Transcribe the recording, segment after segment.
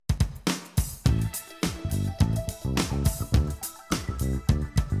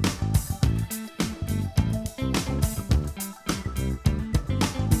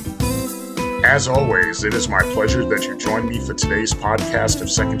As always, it is my pleasure that you join me for today's podcast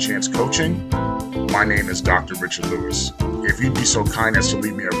of Second Chance Coaching. My name is Dr. Richard Lewis. If you'd be so kind as to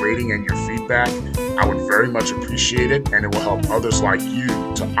leave me a rating and your feedback, I would very much appreciate it, and it will help others like you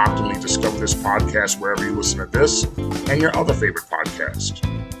to optimally discover this podcast wherever you listen to this and your other favorite podcast.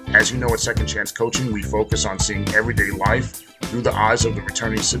 As you know, at Second Chance Coaching, we focus on seeing everyday life through the eyes of the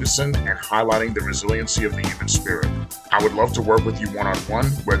returning citizen and highlighting the resiliency of the human spirit. I would love to work with you one-on-one,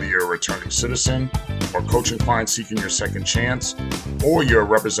 whether you're a returning citizen or coaching client seeking your second chance, or you're a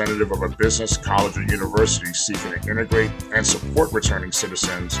representative of a business, college, or university seeking to integrate and support returning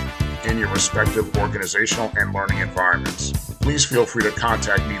citizens in your respective organizational and learning environments. Please feel free to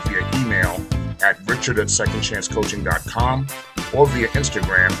contact me via email at richard@secondchancecoaching.com or via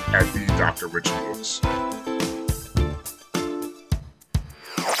Instagram at @the_Dr.RichardLewis.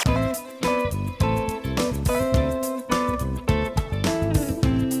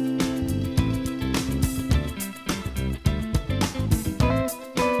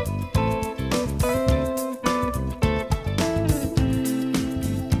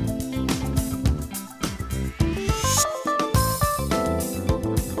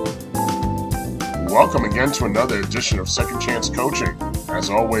 Welcome again to another edition of Second Chance Coaching. As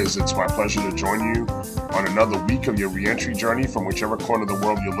always, it's my pleasure to join you on another week of your reentry journey from whichever corner of the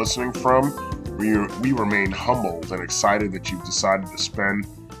world you're listening from. We remain humbled and excited that you've decided to spend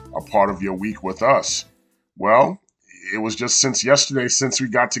a part of your week with us. Well, it was just since yesterday since we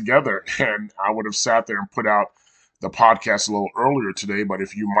got together, and I would have sat there and put out the podcast a little earlier today, but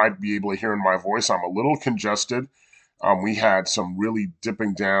if you might be able to hear in my voice, I'm a little congested. We had some really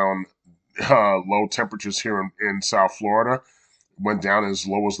dipping down low temperatures here in South Florida. Went down as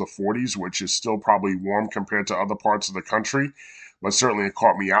low as the 40s, which is still probably warm compared to other parts of the country, but certainly it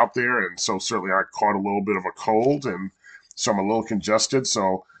caught me out there, and so certainly I caught a little bit of a cold, and so I'm a little congested,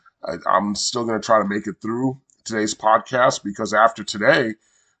 so I'm still going to try to make it through today's podcast, because after today,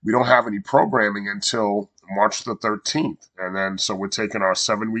 we don't have any programming until March the 13th, and then so we're taking our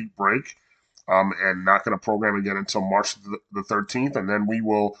 7-week break, and not going to program again until March the 13th, and then we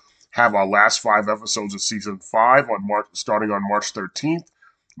will have our last 5 episodes of season 5 starting on March 13th,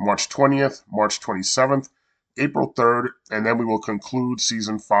 March 20th, March 27th, April 3rd, and then we will conclude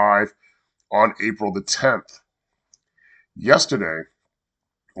season 5 on April the 10th. Yesterday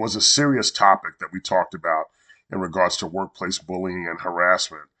was a serious topic that we talked about in regards to workplace bullying and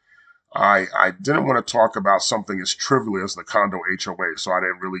harassment. I didn't want to talk about something as trivial as the condo HOA, so I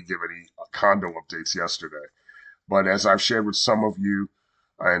didn't really give any condo updates yesterday. But as I've shared with some of you,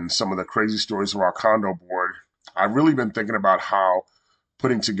 and some of the crazy stories of our condo board, I've really been thinking about how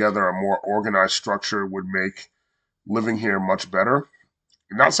putting together a more organized structure would make living here much better.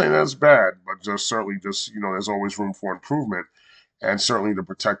 I'm not saying that it's bad, but certainly there's always room for improvement, and certainly to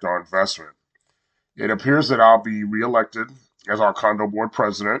protect our investment. It appears that I'll be reelected as our condo board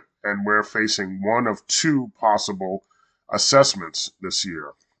president, and we're facing one of 2 possible assessments this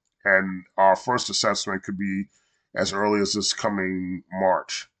year. And our first assessment could be as early as this coming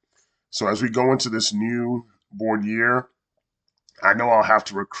March. So as we go into this new board year, I know I'll have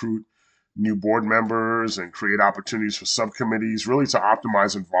to recruit new board members and create opportunities for subcommittees, really to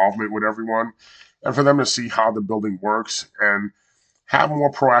optimize involvement with everyone and for them to see how the building works and have more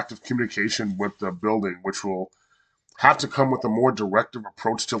proactive communication with the building, which will have to come with a more directive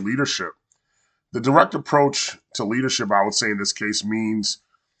approach to leadership. The direct approach to leadership, I would say in this case, means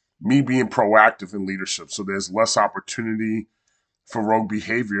me being proactive in leadership, so there's less opportunity for rogue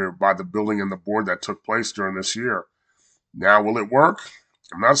behavior by the building and the board that took place during this year. Now, will it work?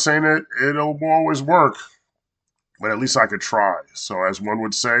 I'm not saying it'll always work, but at least I could try. So as one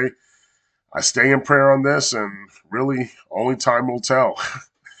would say, I stay in prayer on this, and really only time will tell.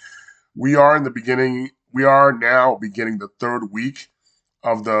 We are now beginning the 3rd week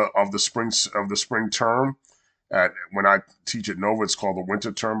of the spring term. When I teach at Nova, it's called the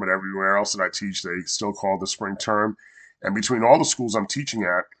winter term, but everywhere else that I teach, they still call it the spring term. And between all the schools I'm teaching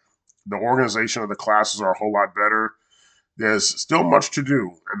at, the organization of the classes are a whole lot better. There's still much to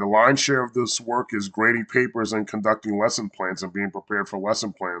do, and the lion's share of this work is grading papers and conducting lesson plans and being prepared for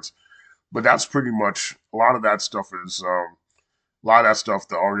lesson plans. But that's pretty much, a lot of that stuff,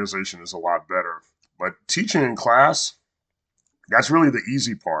 the organization is a lot better. But teaching in class, that's really the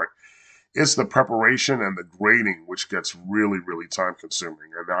easy part. It's the preparation and the grading which gets really, really time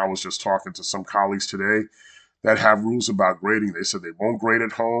consuming. And I was just talking to some colleagues today that have rules about grading. They said they won't grade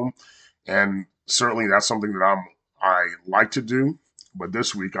at home. And certainly that's something that I like to do. But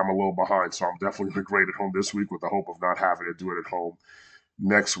this week I'm a little behind. So I'm definitely going to grade at home this week with the hope of not having to do it at home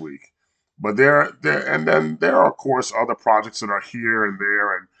next week. But then there are, of course, other projects that are here and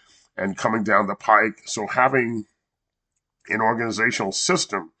there. And and coming down the pike. So having an organizational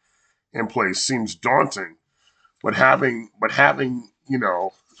system in place seems daunting, but having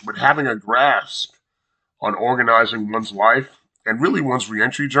a grasp on organizing one's life and really one's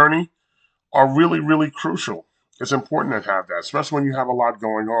reentry journey are really, really crucial. It's important to have that, especially when you have a lot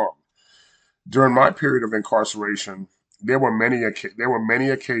going on. During my period of incarceration, there were many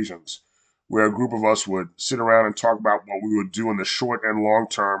occasions where a group of us would sit around and talk about what we would do in the short and long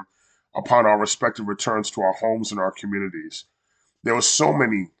term upon our respective returns to our homes and our communities. There were so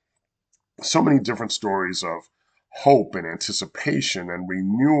many different stories of hope and anticipation and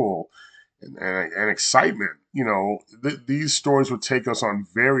renewal and excitement. These stories would take us on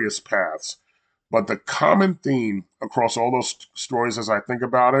various paths. But the common theme across all those stories, as I think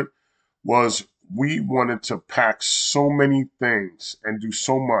about it, was we wanted to pack so many things and do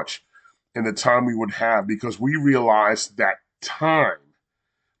so much in the time we would have because we realized that time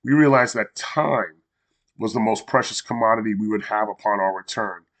was the most precious commodity we would have upon our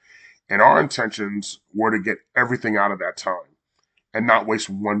return. And our intentions were to get everything out of that time and not waste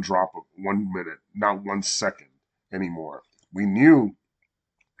one drop of 1 minute, not 1 second anymore. We knew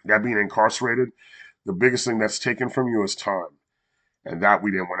that being incarcerated, the biggest thing that's taken from you is time. And that we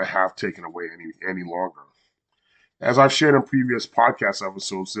didn't want to have taken away any longer. As I've shared in previous podcast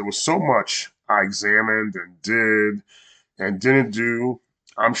episodes, there was so much I examined and did and didn't do.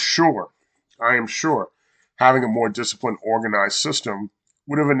 I am sure, having a more disciplined, organized system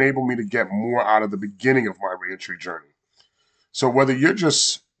would have enabled me to get more out of the beginning of my reentry journey. So whether you're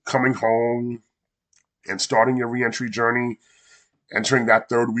just coming home and starting your reentry journey, entering that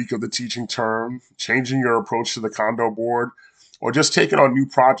third week of the teaching term, changing your approach to the condo board, or just taking on new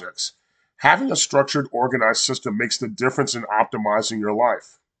projects, having a structured, organized system makes the difference in optimizing your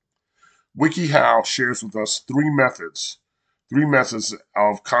life. WikiHow shares with us three methods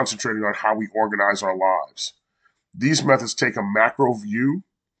of concentrating on how we organize our lives. These methods take a macro view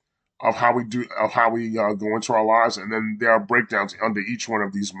of how we go into our lives, and then there are breakdowns under each one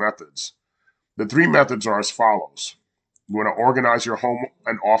of these methods. The three methods are as follows. You want to organize your home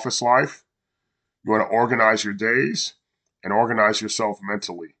and office life. You want to organize your days and organize yourself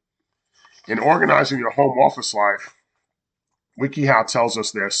mentally. In organizing your home office life, WikiHow tells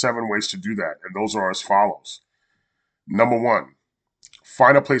us there are 7 ways to do that, and those are as follows. Number 1,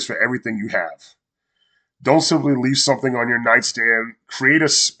 find a place for everything you have. Don't simply leave something on your nightstand. Create a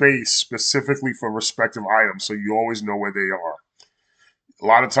space specifically for respective items so you always know where they are. A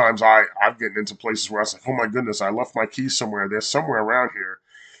lot of times I've gotten into places where I was like, oh my goodness, I left my keys somewhere. They're somewhere around here.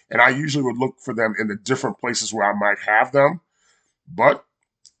 And I usually would look for them in the different places where I might have them. But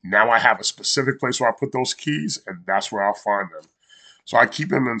now I have a specific place where I put those keys, and that's where I'll find them. So I keep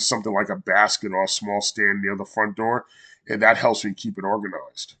them in something like a basket or a small stand near the front door, and that helps me keep it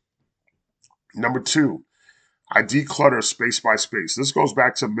organized. Number 2, I declutter space by space. This goes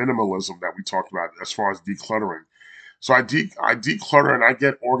back to minimalism that we talked about as far as decluttering. So I declutter and I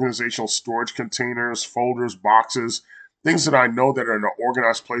get organizational storage containers, folders, boxes, things that I know that are in an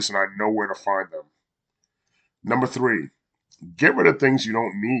organized place and I know where to find them. Number 3, get rid of things you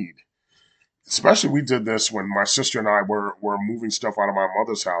don't need. Especially we did this when my sister and I were moving stuff out of my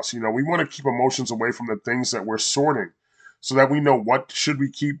mother's house. We want to keep emotions away from the things that we're sorting so that we know what should we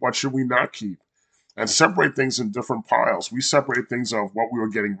keep, what should we not keep, and separate things in different piles. We separate things of what we were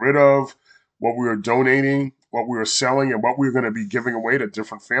getting rid of, what we were donating, what we were selling, and what we were going to be giving away to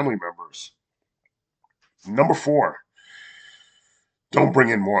different family members. Number 4, don't bring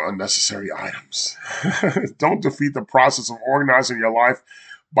in more unnecessary items. Don't defeat the process of organizing your life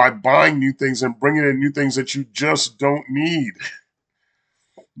by buying new things and bringing in new things that you just don't need.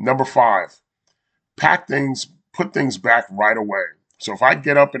 Number 5, put things back right away. So if I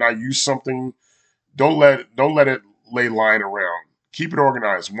get up and I use something, don't let it lay lying around. Keep it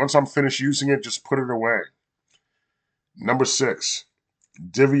organized. Once I'm finished using it, just put it away. Number 6,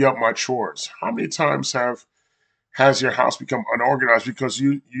 divvy up my chores. How many times has your house become unorganized because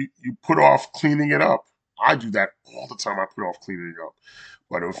you put off cleaning it up? I do that all the time. I put off cleaning it up.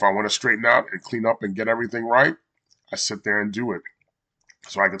 But if I want to straighten out and clean up and get everything right, I sit there and do it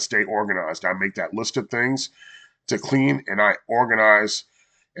so I can stay organized. I make that list of things to clean, and I organize,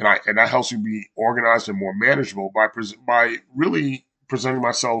 and that helps me be organized and more manageable by really presenting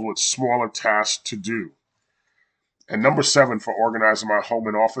myself with smaller tasks to do. And number 7 for organizing my home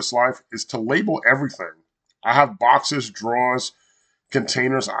and office life is to label everything. I have boxes, drawers,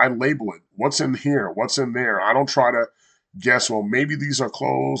 containers. I label it. What's in here? What's in there? I don't try to guess, well, maybe these are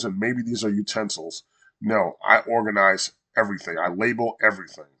clothes and maybe these are utensils. No, I organize everything. I label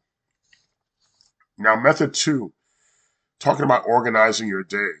everything. Now, method 2 talking about organizing your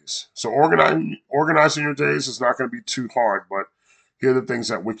days. So organizing your days is not going to be too hard, but here are the things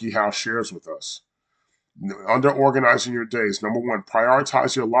that WikiHow shares with us. Under organizing your days, number one,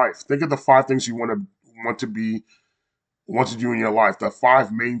 prioritize your life. Think of the 5 things you want to do in your life. The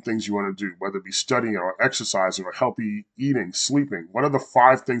 5 main things you want to do, whether it be studying or exercising or healthy eating, sleeping. What are the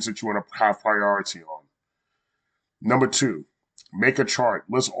 5 things that you want to have priority on? Number 2, make a chart.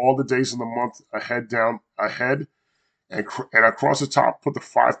 List all the days in the month ahead, and across the top, put the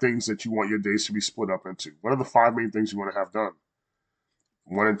 5 things that you want your days to be split up into. What are the 5 main things you want to have done?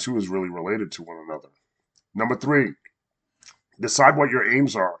 1 and 2 is really related to one another. Number 3, decide what your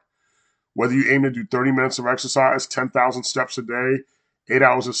aims are. Whether you aim to do 30 minutes of exercise, 10,000 steps a day, 8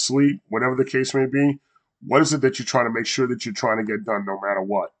 hours of sleep, whatever the case may be, what is it that you're trying to make sure that you're trying to get done no matter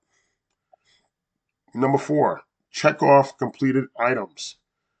what? Number 4, check off completed items.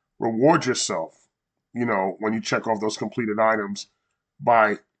 Reward yourself, when you check off those completed items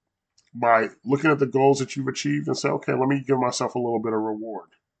by looking at the goals that you've achieved and say, okay, let me give myself a little bit of reward.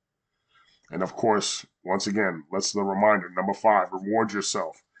 And of course, once again, that's the reminder. Number 5, reward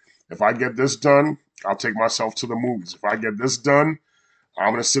yourself. If I get this done, I'll take myself to the movies. If I get this done,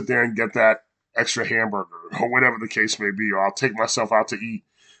 I'm going to sit there and get that extra hamburger or whatever the case may be, or I'll take myself out to eat.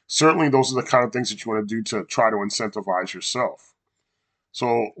 Certainly, those are the kind of things that you want to do to try to incentivize yourself.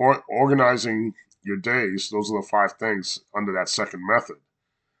 So organizing your days, those are the 5 things under that second method.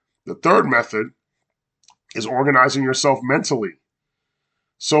 The third method is organizing yourself mentally.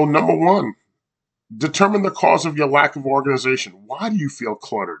 So number 1, determine the cause of your lack of organization. Why do you feel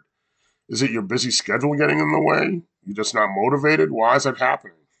cluttered? Is it your busy schedule getting in the way? You're just not motivated? Why is that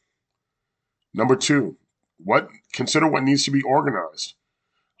happening? Number 2, consider what needs to be organized.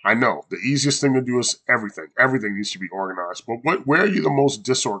 I know, the easiest thing to do is everything. Everything needs to be organized. But where are you the most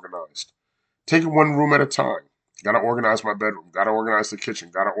disorganized? Take it one room at a time. Got to organize my bedroom. Got to organize the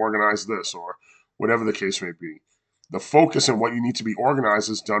kitchen. Got to organize this, or whatever the case may be. The focus on what you need to be organized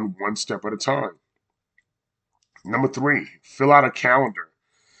is done one step at a time. Number 3, fill out a calendar.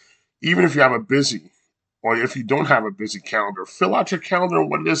 Even if you have a busy, or if you don't have a busy calendar, fill out your calendar on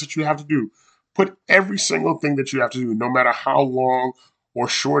what it is that you have to do. Put every single thing that you have to do, no matter how long or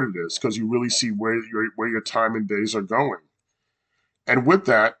short it is, because you really see where your time and days are going. And with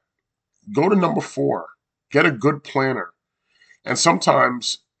that, go to number 4, get a good planner. And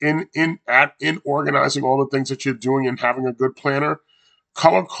sometimes in organizing all the things that you're doing and having a good planner,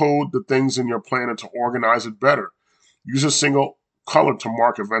 color code the things in your planner to organize it better. Use a single color to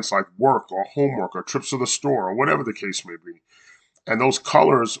mark events like work or homework or trips to the store or whatever the case may be. And those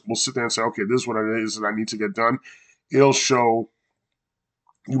colors will sit there and say, okay, this is what it is that I need to get done. It'll show,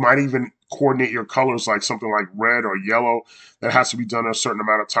 you might even coordinate your colors like something like red or yellow that has to be done in a certain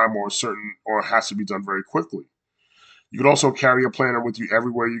amount of time or has to be done very quickly. You could also carry a planner with you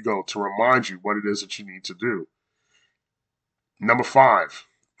everywhere you go to remind you what it is that you need to do. Number 5,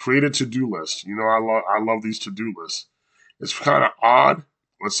 create a to-do list. I love these to-do lists. It's kind of odd,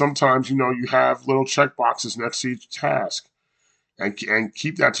 but sometimes, you have little check boxes next to each task. And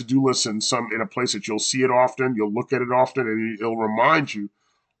keep that to-do list in a place that you'll see it often, you'll look at it often, and it'll remind you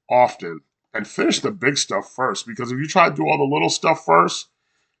often. And finish the big stuff first, because if you try to do all the little stuff first,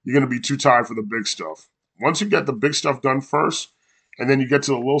 you're going to be too tired for the big stuff. Once you get the big stuff done first, and then you get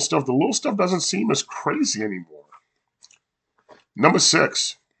to the little stuff doesn't seem as crazy anymore. Number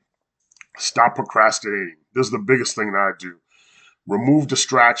 6, stop procrastinating. This is the biggest thing that I do. Remove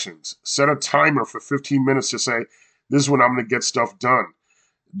distractions. Set a timer for 15 minutes to say, this is when I'm going to get stuff done.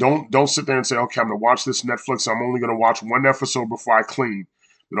 Don't sit there and say, okay, I'm going to watch this Netflix. I'm only going to watch 1 episode before I clean.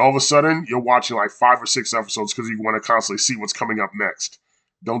 Then all of a sudden, you're watching like 5 or 6 episodes because you want to constantly see what's coming up next.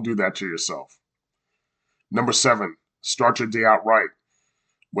 Don't do that to yourself. Number 7, start your day out right.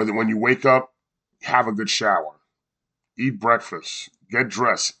 When you wake up, have a good shower. Eat breakfast. Get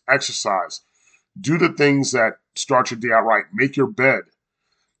dressed. Exercise. Do the things that start your day out right. Make your bed.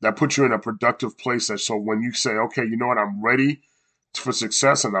 That puts you in a productive place. So when you say, okay, you know what, I'm ready for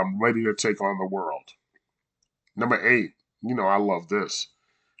success and I'm ready to take on the world. Number 8, I love this,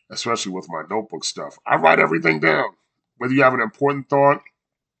 especially with my notebook stuff. I write everything down. Whether you have an important thought,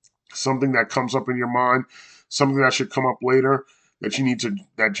 something that comes up in your mind, something that should come up later that you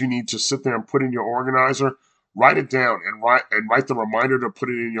need to sit there and put in your organizer, write it down and write the reminder to put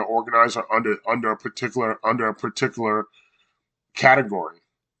it in your organizer under a particular category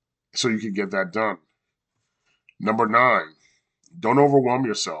so you can get that done. Number 9, don't overwhelm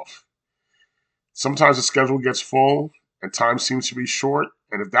yourself. Sometimes the schedule gets full and time seems to be short,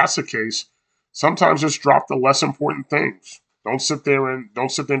 and if that's the case, sometimes just drop the less important things. Don't sit there and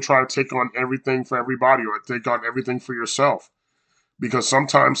try to take on everything for everybody or take on everything for yourself. Because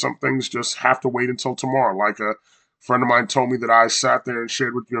sometimes some things just have to wait until tomorrow. Like a friend of mine told me that I sat there and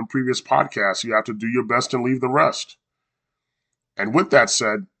shared with you in previous podcasts. You have to do your best and leave the rest. And with that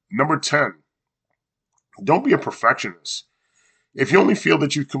said, number 10, don't be a perfectionist. If you only feel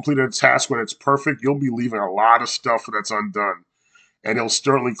that you've completed a task when it's perfect, you'll be leaving a lot of stuff that's undone. And it'll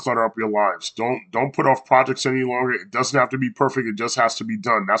certainly clutter up your lives. Don't put off projects any longer. It doesn't have to be perfect. It just has to be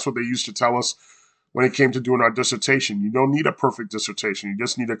done. That's what they used to tell us when it came to doing our dissertation. You don't need a perfect dissertation. You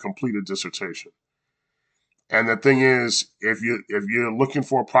just need a completed dissertation. And the thing is, if you're looking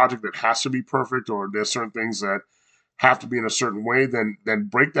for a project that has to be perfect, or there's certain things that have to be in a certain way, then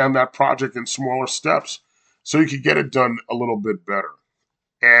break down that project in smaller steps so you can get it done a little bit better.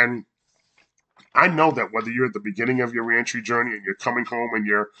 And I know that whether you're at the beginning of your reentry journey and you're coming home and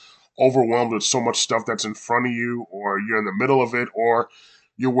you're overwhelmed with so much stuff that's in front of you, or you're in the middle of it, or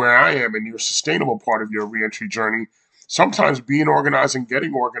you're where I am and you're a sustainable part of your reentry journey, sometimes being organized and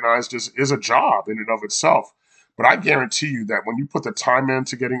getting organized is a job in and of itself. But I guarantee you that when you put the time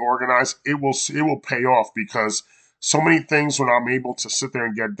into getting organized, it will pay off, because so many things, when I'm able to sit there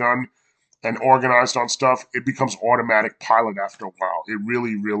and get done and organized on stuff, it becomes automatic pilot after a while. It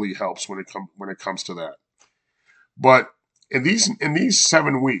really, really helps when it comes to that. But in these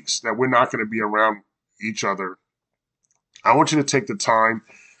 7 weeks that we're not going to be around each other, I want you to take the time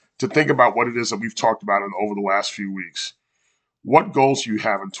to think about what it is that we've talked about over the last few weeks. What goals do you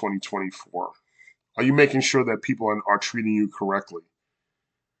have in 2024? Are you making sure that people are treating you correctly?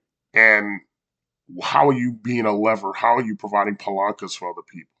 And how are you being a lever? How are you providing palancas for other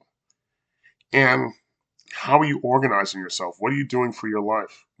people? And how are you organizing yourself? What are you doing for your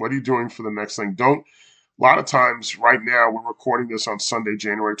life? What are you doing for the next thing? A lot of times right now, we're recording this on Sunday,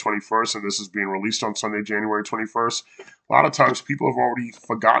 January 21st, and this is being released on Sunday, January 21st. A lot of times people have already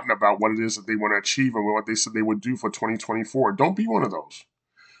forgotten about what it is that they want to achieve and what they said they would do for 2024. Don't be one of those.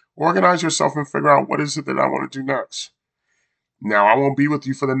 Organize yourself and figure out what is it that I want to do next. Now, I won't be with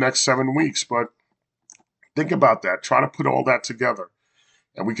you for the next 7 weeks, but think about that. Try to put all that together,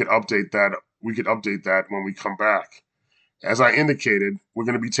 and we could update that. We could update that when we come back. As I indicated, we're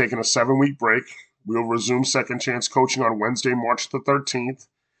going to be taking a 7-week break. We'll resume Second Chance Coaching on Wednesday, March the 13th.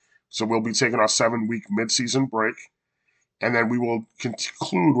 So we'll be taking our 7-week mid-season break. And then we will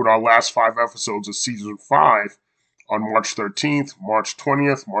conclude with our last 5 episodes of Season 5 on March 13th, March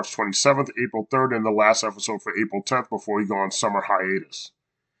 20th, March 27th, April 3rd, and the last episode for April 10th before we go on summer hiatus.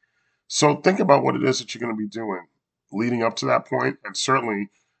 So think about what it is that you're going to be doing leading up to that point. And certainly,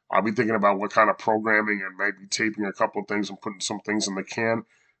 I'll be thinking about what kind of programming, and maybe taping a couple of things and putting some things in the can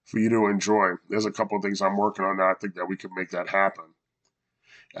for you to enjoy. There's a couple of things I'm working on that I think that we could make that happen.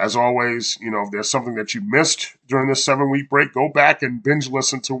 As always, if there's something that you missed during this 7-week break, go back and binge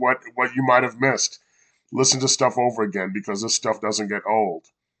listen to what you might have missed. Listen to stuff over again, because this stuff doesn't get old.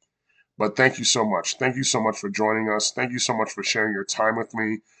 But thank you so much. Thank you so much for joining us. Thank you so much for sharing your time with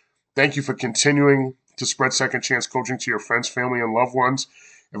me. Thank you for continuing to spread Second Chance Coaching to your friends, family, and loved ones.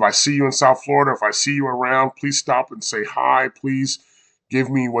 If I see you in South Florida, if I see you around, please stop and say hi. Please give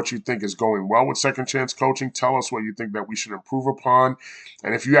me what you think is going well with Second Chance Coaching. Tell us what you think that we should improve upon.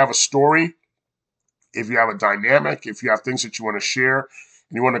 And if you have a story, if you have a dynamic, if you have things that you want to share,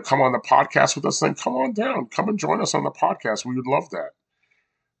 and you want to come on the podcast with us, then come on down. Come and join us on the podcast. We would love that.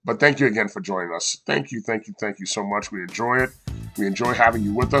 But thank you again for joining us. Thank you so much. We enjoy it. We enjoy having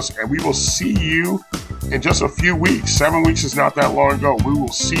you with us. And we will see you in just a few weeks. 7 weeks is not that long ago. We will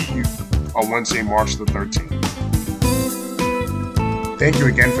see you on Wednesday, March the 13th. Thank you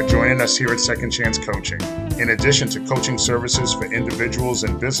again for joining us here at Second Chance Coaching. In addition to coaching services for individuals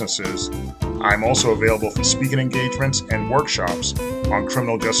and businesses, I'm also available for speaking engagements and workshops on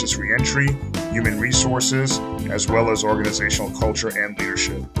criminal justice reentry, human resources, as well as organizational culture and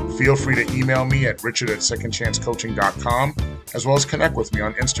leadership. Feel free to email me at richard@secondchancecoaching.com, as well as connect with me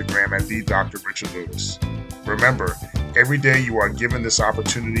on Instagram at @DrRichardLewis. Remember, every day you are given this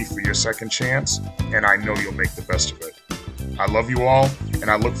opportunity for your second chance, and I know you'll make the best of it. I love you all,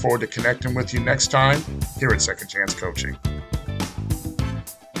 and I look forward to connecting with you next time here at Second Chance Coaching.